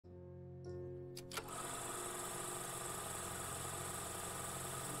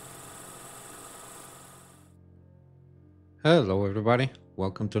Hello, everybody.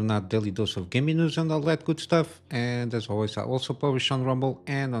 Welcome to another daily dose of gaming news and all that good stuff. And as always, I also publish on Rumble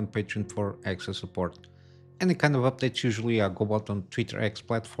and on Patreon for extra support. Any kind of updates, usually I go out on Twitter X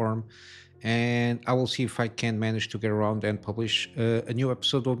platform, and I will see if I can manage to get around and publish a new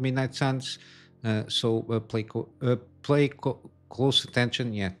episode of Midnight Suns. So play close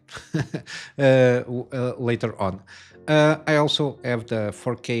attention, yeah, later on. I also have the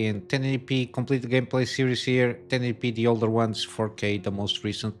 4K and 1080p complete gameplay series here. 1080p, the older ones, 4K, the most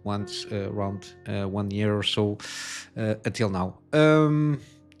recent ones, around 1 year or so until now.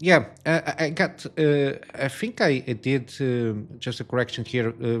 Yeah, I got. I think I did just a correction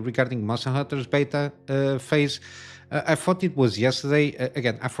here regarding Monster Hunter's beta phase. I thought it was yesterday.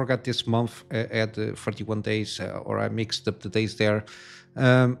 Again, I forgot this month at 41 days, or I mixed up the days there.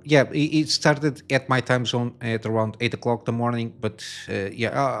 Yeah, it started at my time zone at around 8 o'clock the morning. But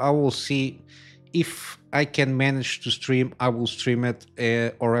yeah, I will see if I can manage to stream. I will stream it,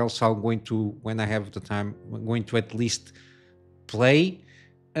 or else I'm going to, when I have the time, I'm going to at least play.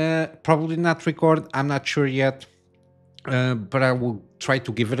 Probably not record. I'm not sure yet, but I will try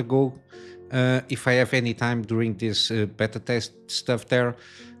to give it a go if I have any time during this beta test stuff there.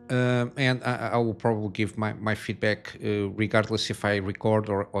 And I will probably give my feedback regardless if I record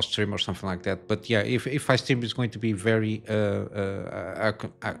or stream or something like that. But yeah, if I stream, it's going to be very. I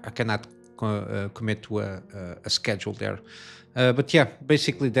cannot commit to a schedule there. But yeah,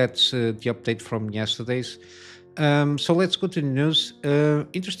 basically that's the update from yesterday's. So let's go to the news.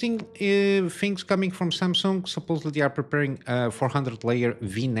 Interesting things coming from Samsung. Supposedly they are preparing a 400 layer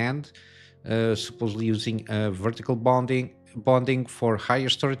V-NAND, supposedly using vertical bonding for higher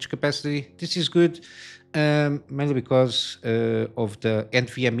storage capacity. This is good, mainly because of the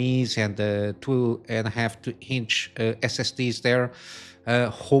NVMe's and the 2.5 inch SSDs there.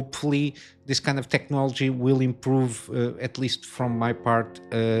 Hopefully, this kind of technology will improve, at least from my part,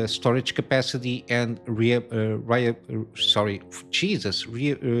 storage capacity and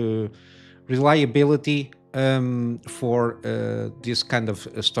reliability for this kind of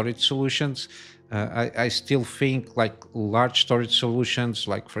storage solutions. I still think like large storage solutions,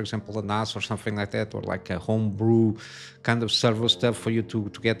 like for example a NAS or something like that, or like a homebrew kind of server stuff for you to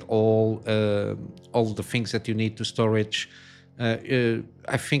get all the things that you need to storage.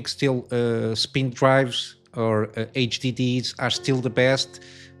 I think still spin drives or HDDs are still the best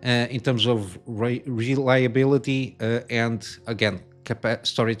in terms of reliability and again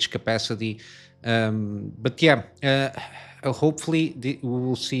storage capacity. But yeah, hopefully we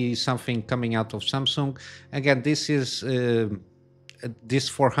will see something coming out of Samsung. Again, this is this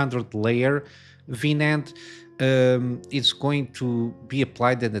 400 layer VNAND is going to be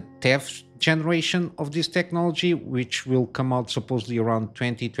applied in the 10th generation of this technology, which will come out supposedly around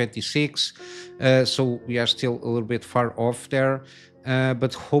 2026. So we are still a little bit far off there,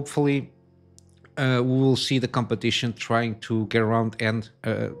 but hopefully we will see the competition trying to get around and,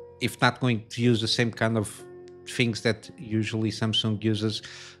 if not going to use the same kind of things that usually Samsung uses,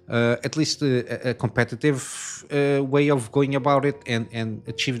 at least a competitive way of going about it and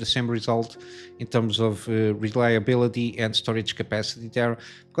achieve the same result in terms of reliability and storage capacity there.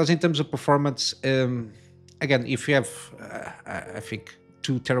 Because in terms of performance, again, if you have, I think,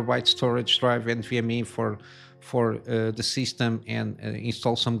 2 terabyte storage drive NVMe for the system and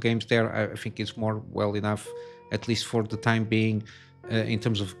install some games there, I think it's more well enough, at least for the time being, in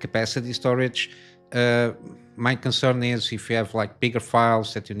terms of capacity storage. Uh, my concern is if you have like bigger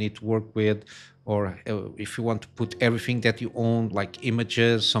files that you need to work with, or if you want to put everything that you own, like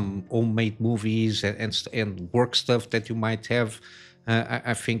images, some homemade movies, and work stuff that you might have.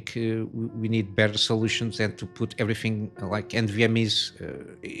 I think we need better solutions than to put everything like NVMe's.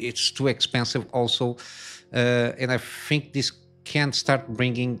 It's too expensive also, and I think this can start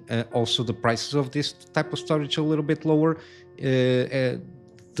bringing also the prices of this type of storage a little bit lower.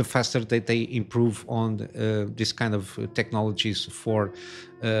 The faster that they improve on this kind of technologies for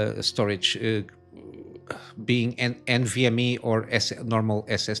storage, being an NVMe or normal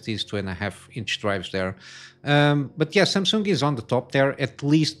SSDs, 2.5 inch drives there. But yeah, Samsung is on the top there, at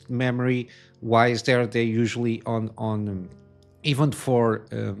least memory wise. There, they're usually on even for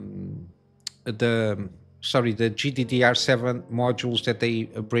the the GDDR7 modules that they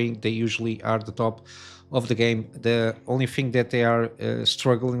bring, they usually are the top of the game. The only thing that they are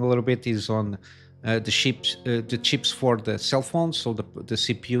struggling a little bit is on the chips for the cell phones. So the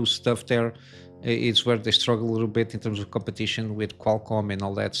CPU stuff there is where they struggle a little bit in terms of competition with Qualcomm and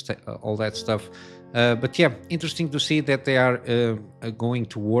all that stuff. But yeah, interesting to see that they are going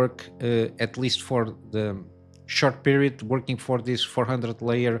to work, at least for the short period, working for this 400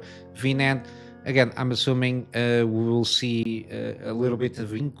 layer VNAND. Again, I'm assuming we will see a little bit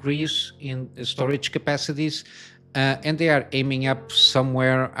of increase in storage capacities, and they are aiming up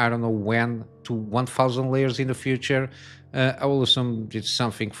somewhere, I don't know when, to 1,000 layers in the future. I will assume it's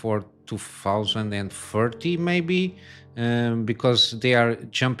something for 2030 maybe, because they are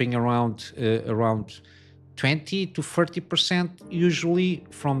jumping around 20 to 30% usually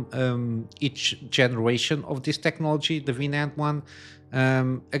from each generation of this technology, the V-NAND one.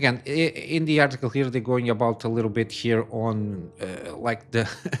 Again, in the article here, they're going about a little bit here on like the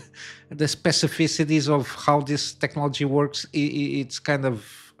the specificities of how this technology works. It's kind of,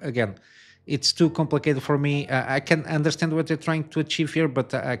 again, it's too complicated for me. I can understand what they're trying to achieve here,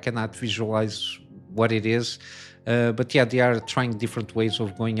 but I cannot visualize what it is. But yeah, they are trying different ways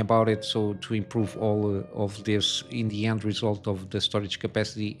of going about it, so to improve all of this in the end result of the storage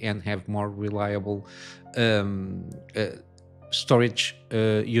capacity and have more reliable um, uh, storage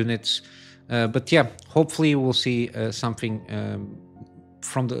units. But yeah, hopefully we'll see something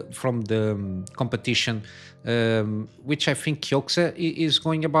from the competition, which I think Kyoxa is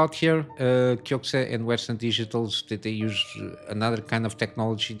going about here. Kyoxa and Western Digitals, that they use another kind of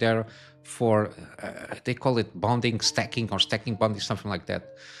technology there for they call it bonding, stacking, or stacking bonding, something like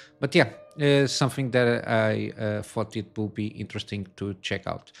that. But yeah, something that I thought it will be interesting to check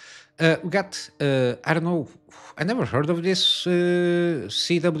out. We got I don't know, I never heard of this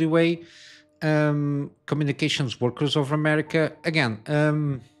CWA, Communications Workers of America. Again,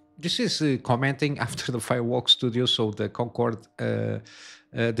 this is commenting after the Firewalk Studio, so the Concord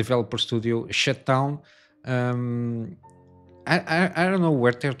developer studio shut down. Um, I don't know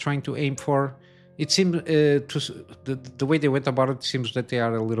where they're trying to aim for. It seems the way they went about it seems that they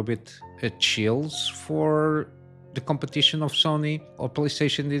are a little bit chills for the competition of Sony or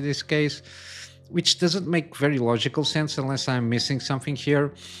PlayStation in this case, which doesn't make very logical sense unless I'm missing something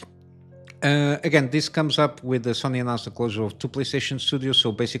here. Again, this comes up with the Sony announced the closure of two PlayStation studios,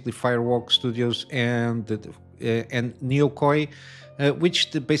 so basically Firewalk Studios and Neokoi,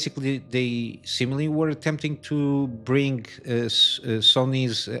 basically they seemingly were attempting to bring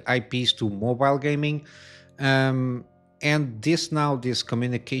Sony's IPs to mobile gaming. Um, and this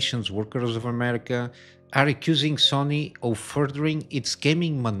Communications Workers of America are accusing Sony of furthering its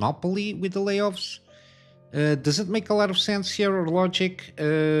gaming monopoly with the layoffs. Does it make a lot of sense here or logic?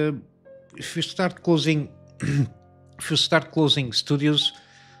 If you start closing, if you start closing studios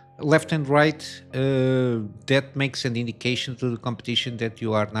left and right, that makes an indication to the competition that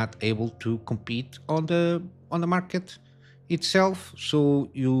you are not able to compete on the market itself. So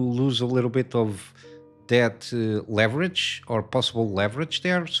you lose a little bit of that leverage or possible leverage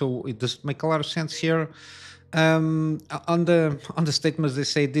there. So it does make a lot of sense here. On the statements, they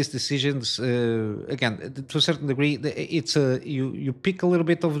say these decisions, again, to a certain degree, it's a you pick a little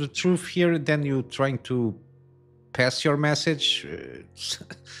bit of the truth here, then you trying to pass your message.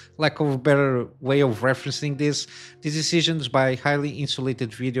 Lack of a better way of referencing this, these decisions by highly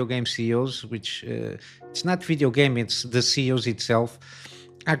insulated video game CEOs, which it's not video game, it's the CEOs itself,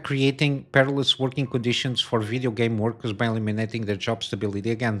 are creating perilous working conditions for video game workers by eliminating their job stability.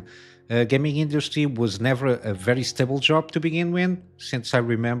 Again, gaming industry was never a very stable job to begin with. Since I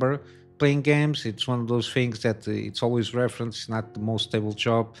remember playing games, it's one of those things that it's always referenced, not the most stable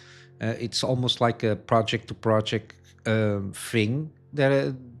job. It's almost like a project to project thing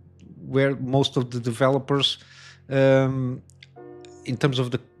that where most of the developers, um, in terms of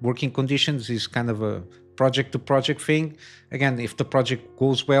the working conditions, is kind of a project to project thing. Again, if the project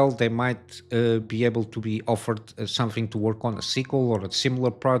goes well, they might be able to be offered something to work on a sequel or a similar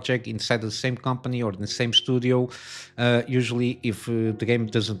project inside the same company or the same studio. Usually, if the game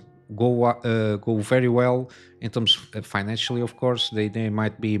doesn't go very well in terms financially, of course, they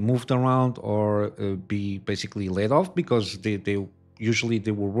might be moved around or be basically laid off because they usually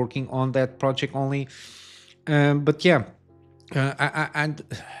they were working on that project only. But yeah, and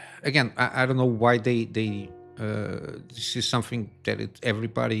again, I don't know why they this is something that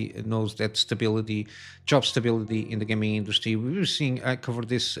everybody knows, that stability, job stability in the gaming industry. We were seeing, I covered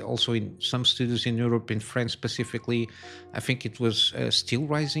this also in some studios in Europe, in France specifically. I think it was Steel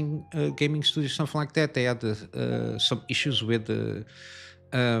Rising Gaming Studio, something like that. They had some issues with the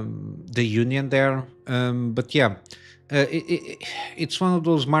union there. But yeah, it's one of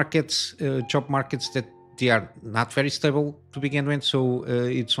those markets, job markets, that they are not very stable to begin with. So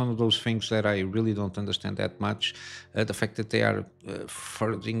it's one of those things that I really don't understand that much. The fact that they are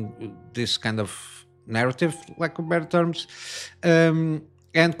furthering this kind of narrative, lack of better terms.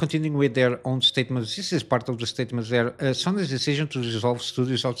 And continuing with their own statements, this is part of the statements there. Sony's decision to dissolve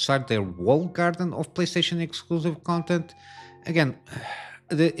studios outside their walled garden of PlayStation exclusive content. Again,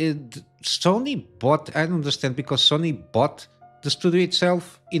 Sony bought. I don't understand because Sony bought the studio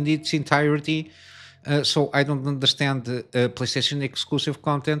itself in its entirety. So I don't understand the PlayStation exclusive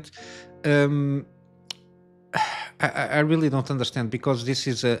content. Um, I really don't understand because this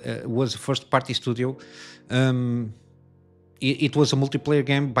is a was a first party studio. Um, it was a multiplayer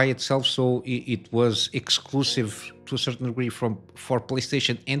game by itself, so it was exclusive to a certain degree from for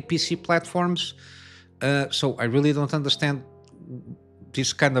PlayStation and PC platforms. So I really don't understand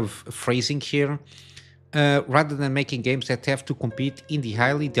this kind of phrasing here. Rather than making games that have to compete in the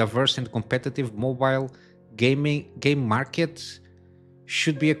highly diverse and competitive mobile game market,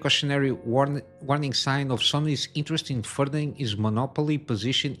 should be a cautionary warning sign of Sony's interest in furthering its monopoly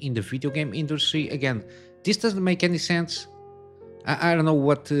position in the video game industry. Again, this doesn't make any sense. I don't know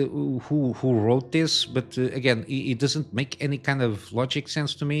what who wrote this, but again, it doesn't make any kind of logic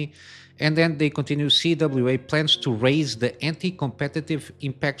sense to me. And then they continue. CWA plans to raise the anti-competitive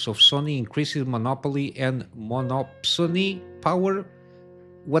impacts of Sony increasing monopoly and monopsony power.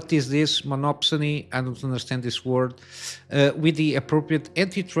 What is this monopsony? I don't understand this word. With the appropriate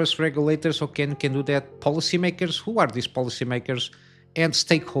antitrust regulators, okay, can do that. Policymakers, who are these policymakers? And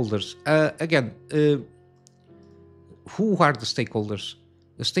stakeholders. Again, who are the stakeholders?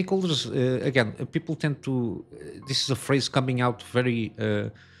 The stakeholders, again, people tend to. This is a phrase coming out very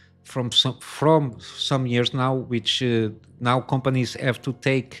from some years now, which now companies have to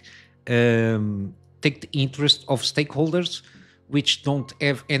take the interest of stakeholders, which don't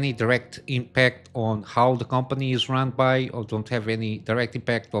have any direct impact on how the company is run by, or don't have any direct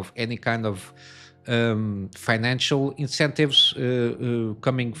impact of any kind of financial incentives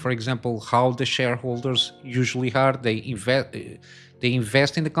coming, for example, how the shareholders usually are. They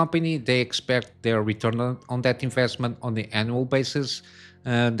invest in the company. They expect their return on that investment on the annual basis.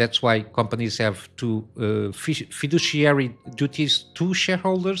 That's why companies have to fiduciary duties to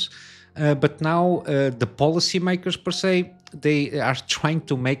shareholders. But now the policymakers per se, they are trying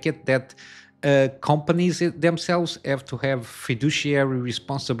to make it that companies themselves have to have fiduciary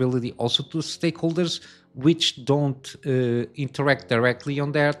responsibility also to stakeholders, which don't interact directly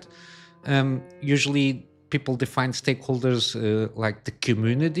on that. Usually people define stakeholders like the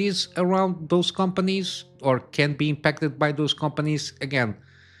communities around those companies or can be impacted by those companies. Again,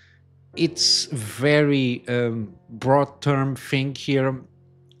 it's very broad term thing here.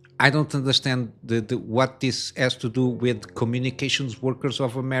 I don't understand what this has to do with communications workers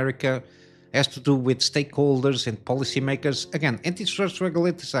of America, has to do with stakeholders and policymakers. Again, antitrust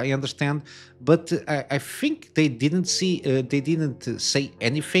regulators, I understand, but I think they didn't say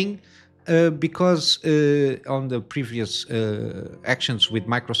anything because on the previous actions with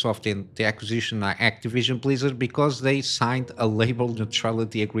Microsoft and the acquisition of Activision Blizzard, because they signed a label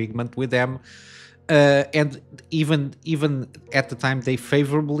neutrality agreement with them. And even at the time, they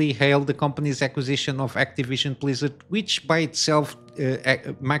favorably hailed the company's acquisition of Activision Blizzard, which by itself,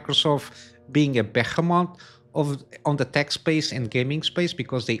 Microsoft being a behemoth on the tech space and gaming space,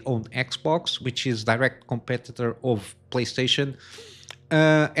 because they own Xbox, which is direct competitor of PlayStation,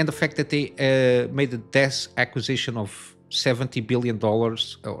 and the fact that they made a desk acquisition of $70 billion, or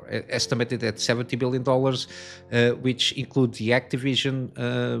estimated at $70 billion, which include the Activision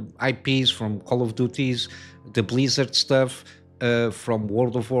IPs from Call of Duties, the Blizzard stuff from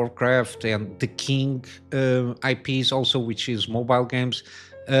World of Warcraft, and the King IPs also, which is mobile games,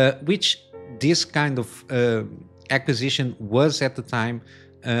 which this kind of acquisition was at the time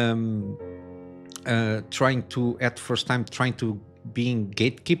trying to being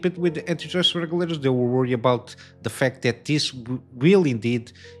gatekeeped with the antitrust regulators. They were worried about the fact that this will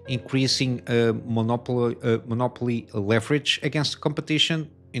indeed increasing monopoly leverage against the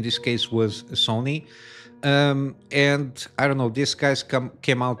competition. In this case was Sony. And I don't know, these guys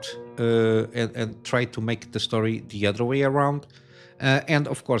came out and tried to make the story the other way around. And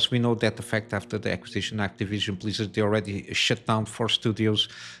of course, we know that the fact after the acquisition of Activision Blizzard, they already shut down 4 studios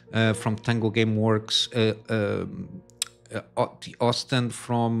from Tango Gameworks, the Austin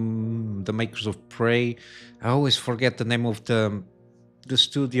from the makers of Prey. I always forget the name of the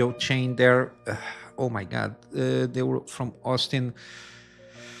studio chain there. Oh my God, they were from Austin.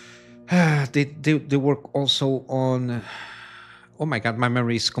 They work also on. Oh my God, my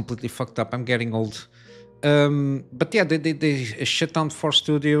memory is completely fucked up. I'm getting old. But yeah, they shut down 4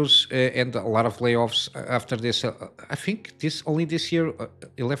 studios and a lot of layoffs after this. I think this year,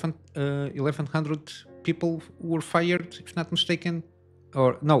 1,100 people were fired, if not mistaken,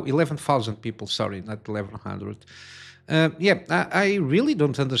 or no, 11,000 people. Sorry, not 1,100. Yeah, I really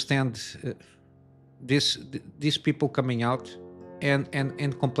don't understand these people coming out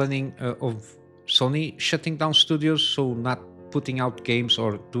and complaining of Sony shutting down studios, so not putting out games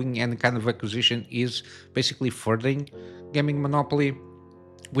or doing any kind of acquisition is basically furthering gaming monopoly.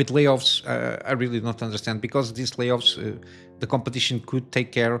 With layoffs, I really don't understand, because these layoffs, the competition could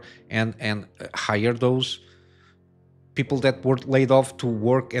take care and hire those people that were laid off to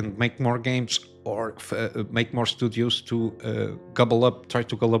work and make more games, or make more studios to try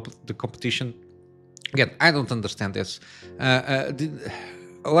to gobble up the competition. Again, I don't understand this. A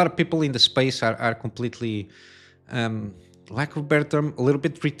lot of people in the space are completely, lack of a better term, a little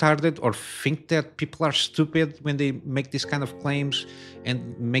bit retarded, or think that people are stupid when they make these kind of claims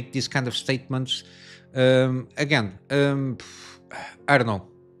and make these kind of statements. Again, I don't know.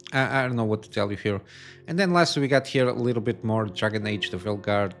 I don't know what to tell you here. And then lastly, we got here a little bit more Dragon Age, the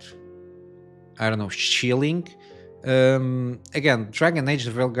Veilguard, I don't know, shilling. Again, Dragon Age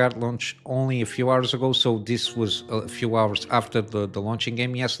the Veilguard launched only a few hours ago, so this was a few hours after the launching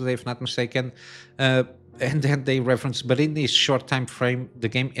game yesterday, if not mistaken. And then they referenced, but in this short time frame, the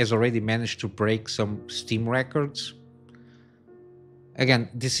game has already managed to break some Steam records. Again,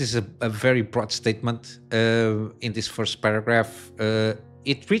 this is a very broad statement in this first paragraph.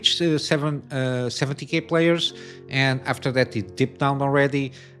 It reached 70k players, and after that it dipped down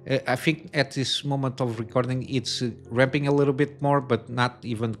already. I think at this moment of recording it's ramping a little bit more, but not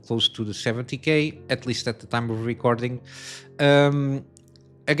even close to the 70k, at least at the time of recording.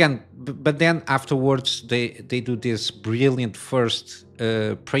 Again, but then afterwards they do this brilliant first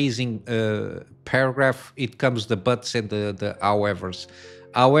praising paragraph. It comes the buts and the howevers.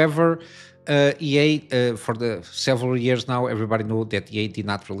 However, EA, for the several years now, everybody know that EA did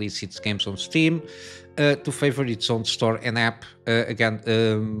not release its games on Steam to favor its own store and app. Again,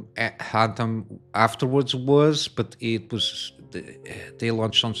 Anthem afterwards was, but it was they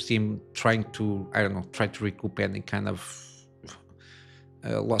launched on Steam trying to, I don't know, try to recoup any kind of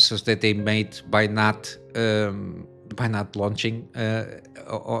losses that they made by not launching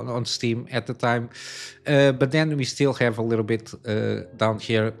on Steam at the time. But then we still have a little bit down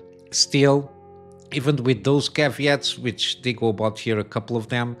here. Still, even with those caveats, which they go about here, a couple of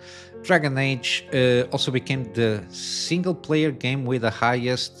them, Dragon Age also became the single player game with the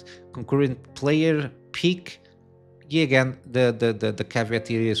highest concurrent player peak. Yeah, again, the caveat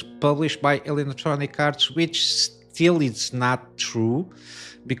here is published by Electronic Arts, which still is not true,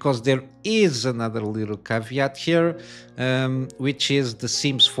 because there is another little caveat here, which is The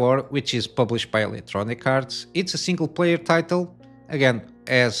Sims 4, which is published by Electronic Arts. It's a single player title, again,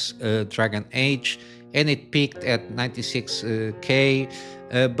 as Dragon Age, and it peaked at 96k,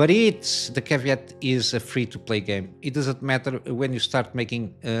 but the caveat is a free-to-play game. It doesn't matter when you start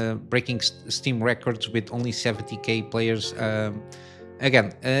making breaking Steam records with only 70k players.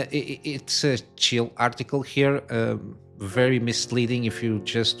 Again, it's a chill article here, very misleading if you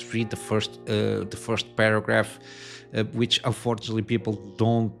just read the first paragraph, which unfortunately people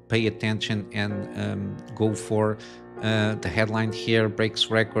don't pay attention and go for. The headline here breaks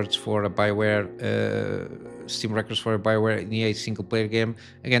records for a BioWare, Steam records for a BioWare in EA single player game.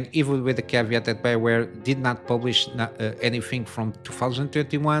 Again, even with the caveat that BioWare did not publish anything from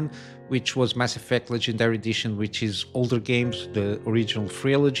 2021, which was Mass Effect Legendary Edition, which is older games, the original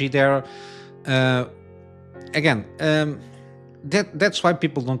trilogy there. Again, that's why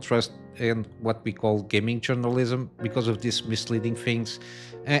people don't trust in what we call gaming journalism, because of these misleading things.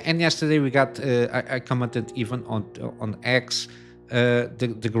 And yesterday we got, I commented even on X,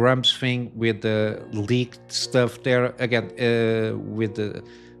 the Grumps thing with the leaked stuff there. Again, with the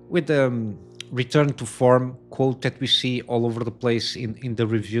return to form quote that we see all over the place in the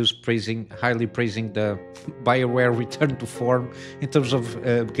reviews, highly praising the BioWare return to form in terms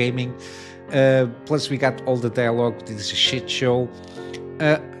of gaming. Plus we got all the dialogue. This is a shit show.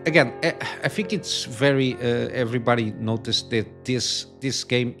 Again, I think it's very everybody noticed that this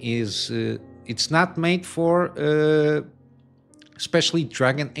game is it's not made for especially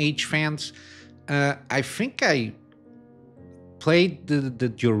Dragon Age fans. I think I played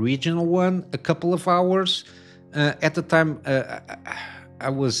the original one a couple of hours. At the time, I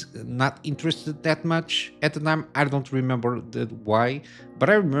was not interested that much. At the time, I don't remember why,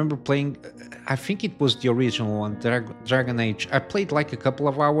 but I remember playing, I think it was the original one, Dragon Age. I played like a couple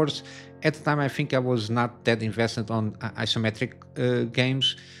of hours. At the time, I think I was not that invested on isometric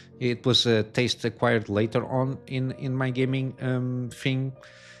games. It was a taste acquired later on in my gaming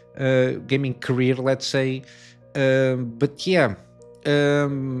gaming career, let's say. But yeah,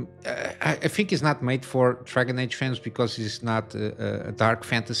 I think it's not made for Dragon Age fans, because it's not a dark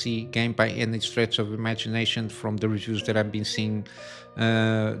fantasy game by any stretch of imagination from the reviews that I've been seeing.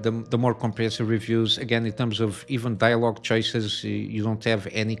 The more comprehensive reviews, again, in terms of even dialogue choices, you don't have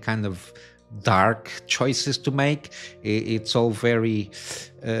any kind of dark choices to make. It's all very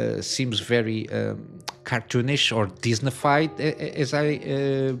seems very cartoonish or Disneyfied, as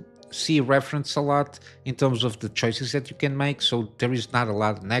I see reference a lot in terms of the choices that you can make. So there is not a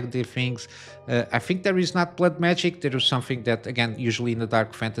lot of negative things. I think there is not blood magic. There is something that, again, usually in the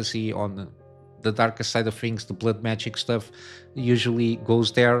dark fantasy, on the darker side of things, the blood magic stuff usually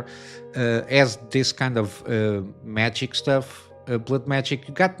goes there as this kind of magic stuff. Blood magic,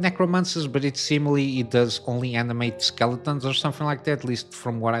 you got necromancers, but it seemingly it does only animate skeletons or something like that, at least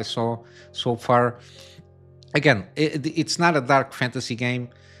from what I saw so far. Again, it's not a dark fantasy game,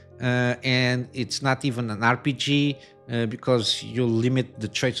 and it's not even an RPG, because you limit the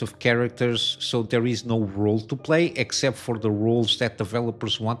choice of characters, so there is no role to play except for the roles that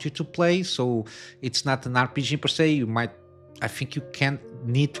developers want you to play. So it's not an RPG per se. I think you can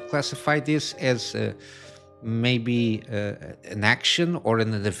need to classify this as maybe an action or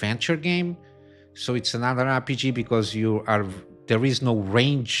an adventure game. So it's another RPG because there is no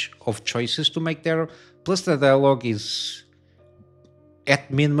range of choices to make there. Plus the dialogue is at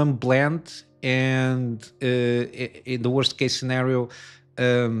minimum bland, and in the worst case scenario,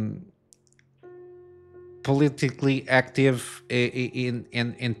 politically active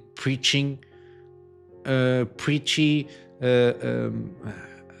in preaching, preachy.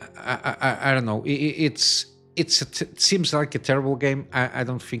 I don't know. It seems like a terrible game. I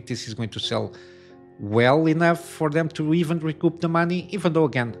don't think this is going to sell well enough for them to even recoup the money. Even though,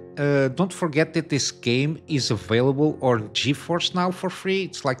 again, don't forget that this game is available on GeForce now for free.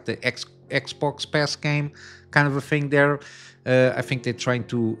 It's like the Xbox Pass game kind of a thing there. I think they're trying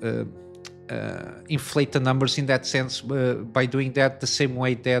to inflate the numbers in that sense by doing that, the same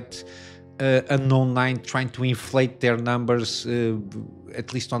way that Unknown 9 trying to inflate their numbers,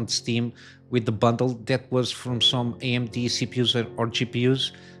 at least on Steam, with the bundle that was from some AMD CPUs or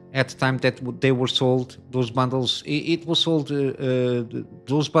GPUs at the time that they were sold. Those bundles, it was sold.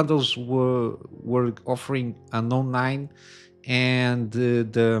 Those bundles were offering Unknown 9 and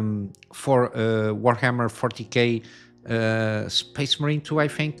for Warhammer 40k Space Marine 2, I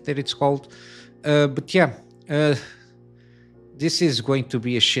think that it's called. But yeah, this is going to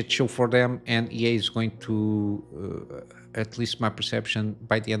be a shit show for them, and EA is going to, at least my perception,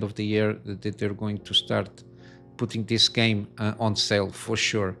 by the end of the year, that they're going to start putting this game on sale for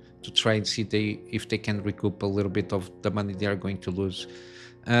sure, to try and see if they can recoup a little bit of the money they are going to lose.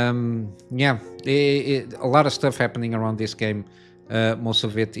 Yeah, a lot of stuff happening around this game. Most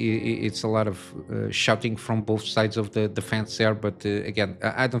of it's a lot of shouting from both sides of the fence there, but again,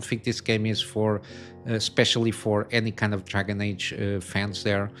 I don't think this game is for especially for any kind of Dragon Age fans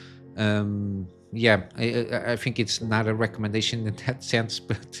there. Yeah, I think it's not a recommendation in that sense,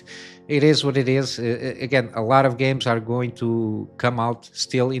 but it is what it is. Again, a lot of games are going to come out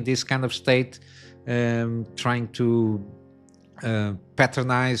still in this kind of state, trying to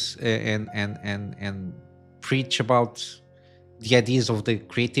patronize and preach about the ideas of the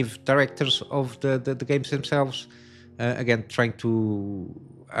creative directors of the games themselves. Again, trying to,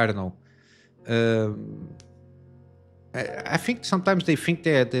 I don't know. I think sometimes they think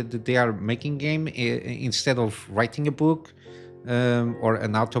that they are making game instead of writing a book or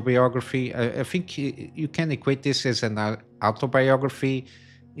an autobiography. I think you can equate this as an autobiography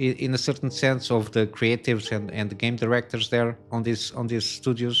in a certain sense of the creatives and the game directors there on these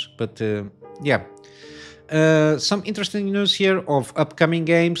studios. But yeah. Some interesting news here of upcoming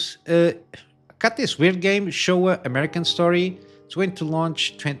games. Got this weird game, Showa American Story. It's going to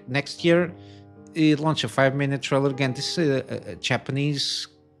launch next year. It launched a 5-minute trailer. Again, this is a Japanese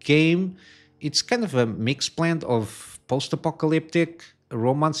game. It's kind of a mixed blend of post-apocalyptic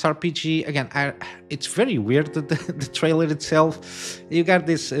romance RPG. Again, it's very weird, the trailer itself. You got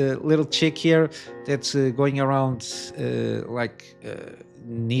this little chick here that's going around like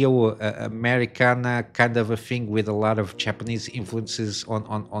neo-Americana kind of a thing with a lot of Japanese influences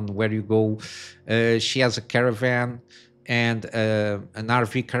on where you go. She has a caravan and an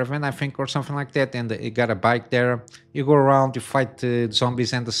RV caravan, I think, or something like that, and you got a bike there. You go around, you fight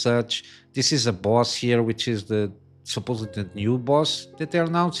zombies and the such. This is a boss here, which is supposedly the new boss that they're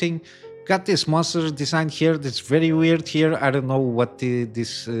announcing. Got this monster design here that's very weird here. I don't know what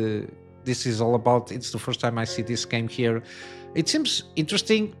this is all about. It's the first time I see this game here. It seems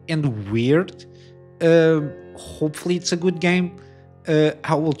interesting and weird. Hopefully it's a good game.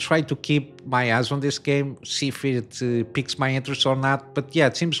 I will try to keep my eyes on this game, see if it piques my interest or not. But yeah,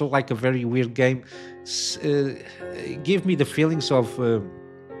 it seems like a very weird game. Give me the feelings of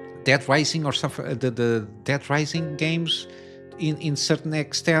Dead Rising or something. The Dead Rising games, in certain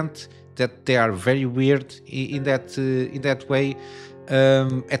extent, that they are very weird in that way.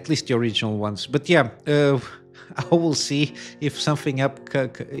 at least the original ones. But yeah, I will see if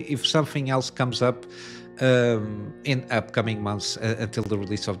if something else comes up in upcoming months until the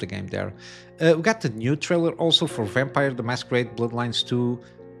release of the game. There, we got the new trailer also for Vampire: The Masquerade Bloodlines 2,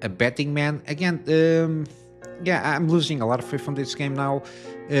 a betting man again. Yeah, I'm losing a lot of faith on this game now.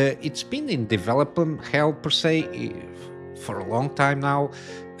 It's been in development hell per se for a long time now.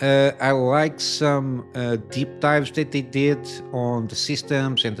 I like some deep dives that they did on the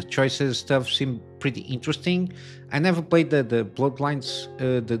systems and the choices stuff. Seemed pretty interesting. I never played the Bloodlines,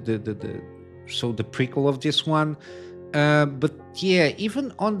 so the prequel of this one. But yeah,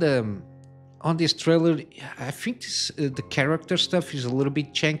 even on this trailer, I think the character stuff is a little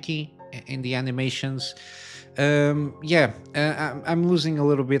bit janky in the animations. Yeah, I'm losing a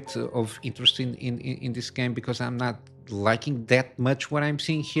little bit of interest in this game because I'm not liking that much what I'm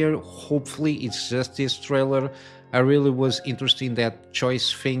seeing here. Hopefully, it's just this trailer. I really was interested in that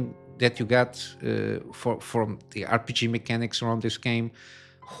choice thing that you got from the RPG mechanics around this game.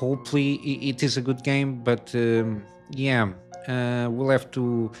 Hopefully, it is a good game, but yeah, we'll have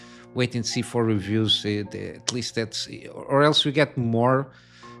to wait and see for reviews. At least that's, or else we get more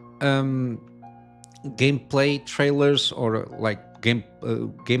gameplay trailers or like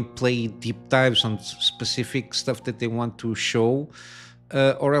gameplay deep dives on specific stuff that they want to show,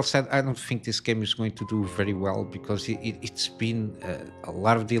 or else I don't think this game is going to do very well because it's been a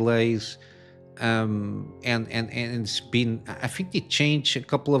lot of delays, and it's been, I think they changed a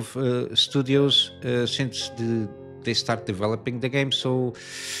couple of studios since they start developing the game, so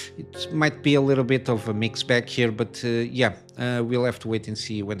it might be a little bit of a mixed bag here. But yeah, we'll have to wait and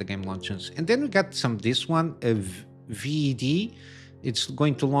see when the game launches. And then we got this one, VED. It's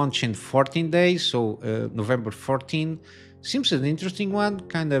going to launch in 14 days, so November 14. Seems an interesting one,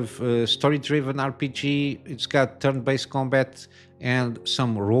 kind of story-driven RPG. It's got turn-based combat and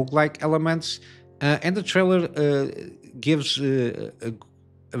some roguelike elements. And the trailer gives a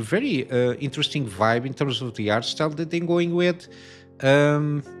very interesting vibe in terms of the art style that they're going with.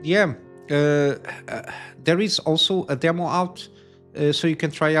 Yeah, there is also a demo out, so you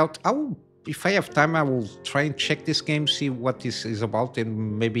can try out. If I have time, I will try and check this game, see what this is about,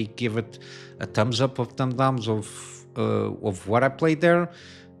 and maybe give it a thumbs up or thumb downs of what I played there.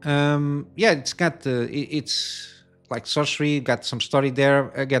 Yeah, it's like sorcery, got some story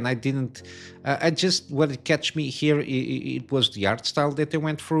there. Again, I didn't. I just what it catch me here. It was the art style that they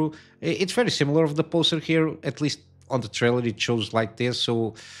went through. It's very similar of the poster here, at least on the trailer. It shows like this.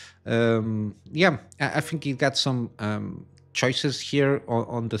 So yeah, I think it got some choices here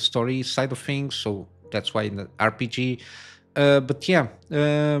on the story side of things. So that's why in the RPG. But yeah,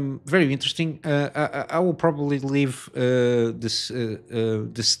 very interesting. I will probably leave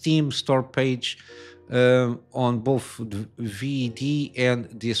the Steam store page on both the VED and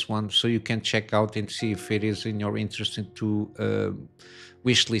this one, so you can check out and see if it is in your interest to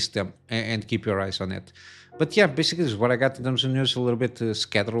wishlist them and keep your eyes on it. But yeah, basically this is what I got in terms of news. A little bit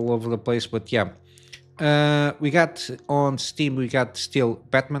scattered all over the place, but yeah. We got on Steam, we got still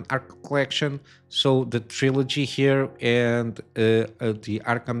Batman Arkham Collection, so the trilogy here, and the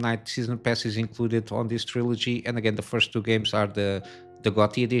Arkham Knight Season Pass is included on this trilogy. And again, the first two games are the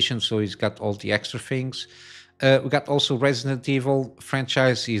GOTY edition, so it's got all the extra things. We got also Resident Evil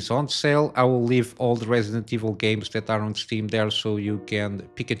franchise is on sale. I will leave all the Resident Evil games that are on Steam there, so you can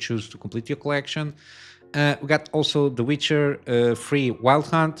pick and choose to complete your collection. We got also The Witcher 3 Wild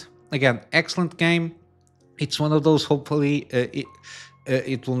Hunt. Again, excellent game. It's one of those, hopefully,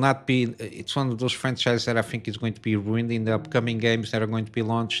 it will not be, it's one of those franchises that I think is going to be ruined in the upcoming games that are going to be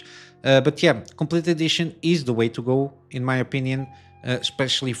launched. But yeah, complete edition is the way to go, in my opinion,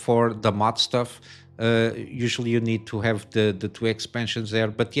 especially for the mod stuff. Usually you need to have the two expansions there,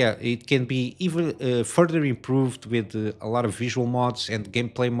 but yeah, it can be even further improved with a lot of visual mods and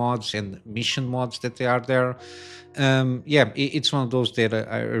gameplay mods and mission mods that they are there. Yeah, it's one of those that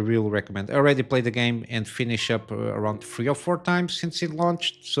I really recommend. I already played the game and finished up around 3 or 4 times since it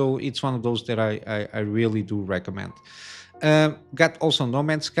launched, so it's one of those that I really do recommend. Got also No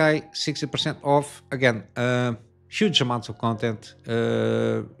Man's Sky 60% off. Again, huge amounts of content.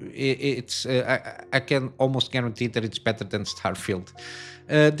 I can almost guarantee that it's better than Starfield.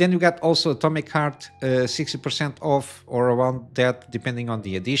 Then you got also Atomic Heart, 60% off or around that, depending on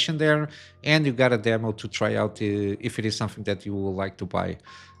the edition there. And you got a demo to try out if it is something that you would like to buy.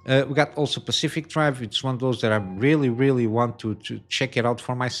 We got also Pacific Drive. It's one of those that I really want to check it out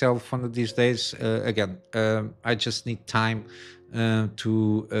for myself one of these days. Again, I just need time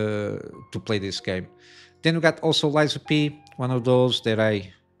to play this game. Then we got also Liza P, one of those that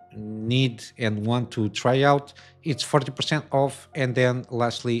I need and want to try out, it's 40% off. And then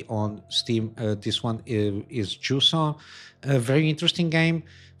lastly on Steam, this one is jusant, a very interesting game,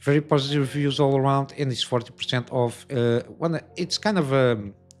 very positive reviews all around, and it's 40% off. It's kind of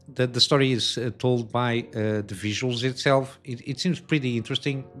the story is told by the visuals itself. It seems pretty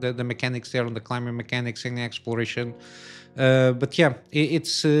interesting, the mechanics there, on the climbing mechanics and the exploration. But yeah,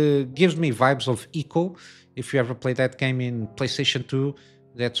 it's gives me vibes of Eco. If you ever played that game in PlayStation 2,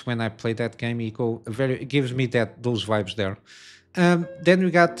 that's when I played that game. Eco, very, it gives me those vibes there. Then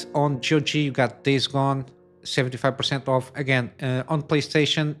we got on GOG, you got Days Gone, 75% off. Again, on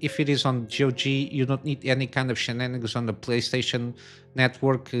PlayStation, if it is on GOG, you don't need any kind of shenanigans on the PlayStation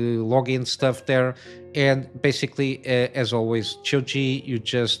Network login stuff there. And basically, as always, GOG, you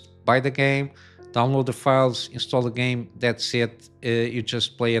just buy the game, download the files, install the game. That's it. You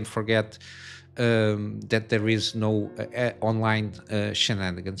just play and forget that there is no online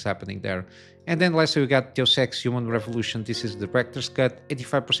shenanigans happening there. And then lastly, we got Deus Ex Human Revolution. This is the director's cut,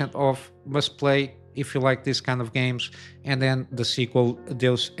 85% off. Must play if you like this kind of games. And then the sequel,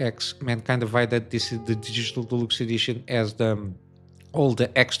 Deus Ex Mankind Divided. This is the digital deluxe edition, as all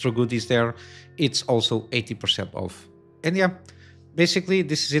the extra goodies there. It's also 80% off. And yeah, basically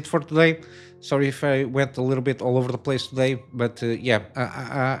this is it for today. Sorry if I went a little bit all over the place today, but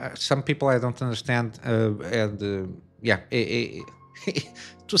some people I don't understand, and yeah,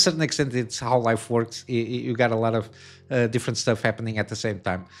 to a certain extent, it's how life works. You got a lot of different stuff happening at the same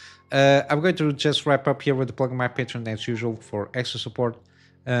time. I'm going to just wrap up here with the plug my Patreon as usual for extra support.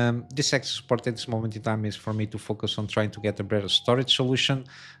 This extra support at this moment in time is for me to focus on trying to get a better storage solution,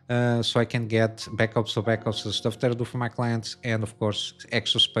 so I can get backups of the stuff that I do for my clients, and of course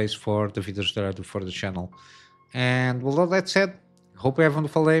extra space for the videos that I do for the channel. And with all that said, hope you have a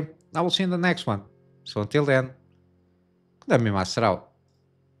wonderful day. I will see you in the next one. So until then, Kunamy Master out.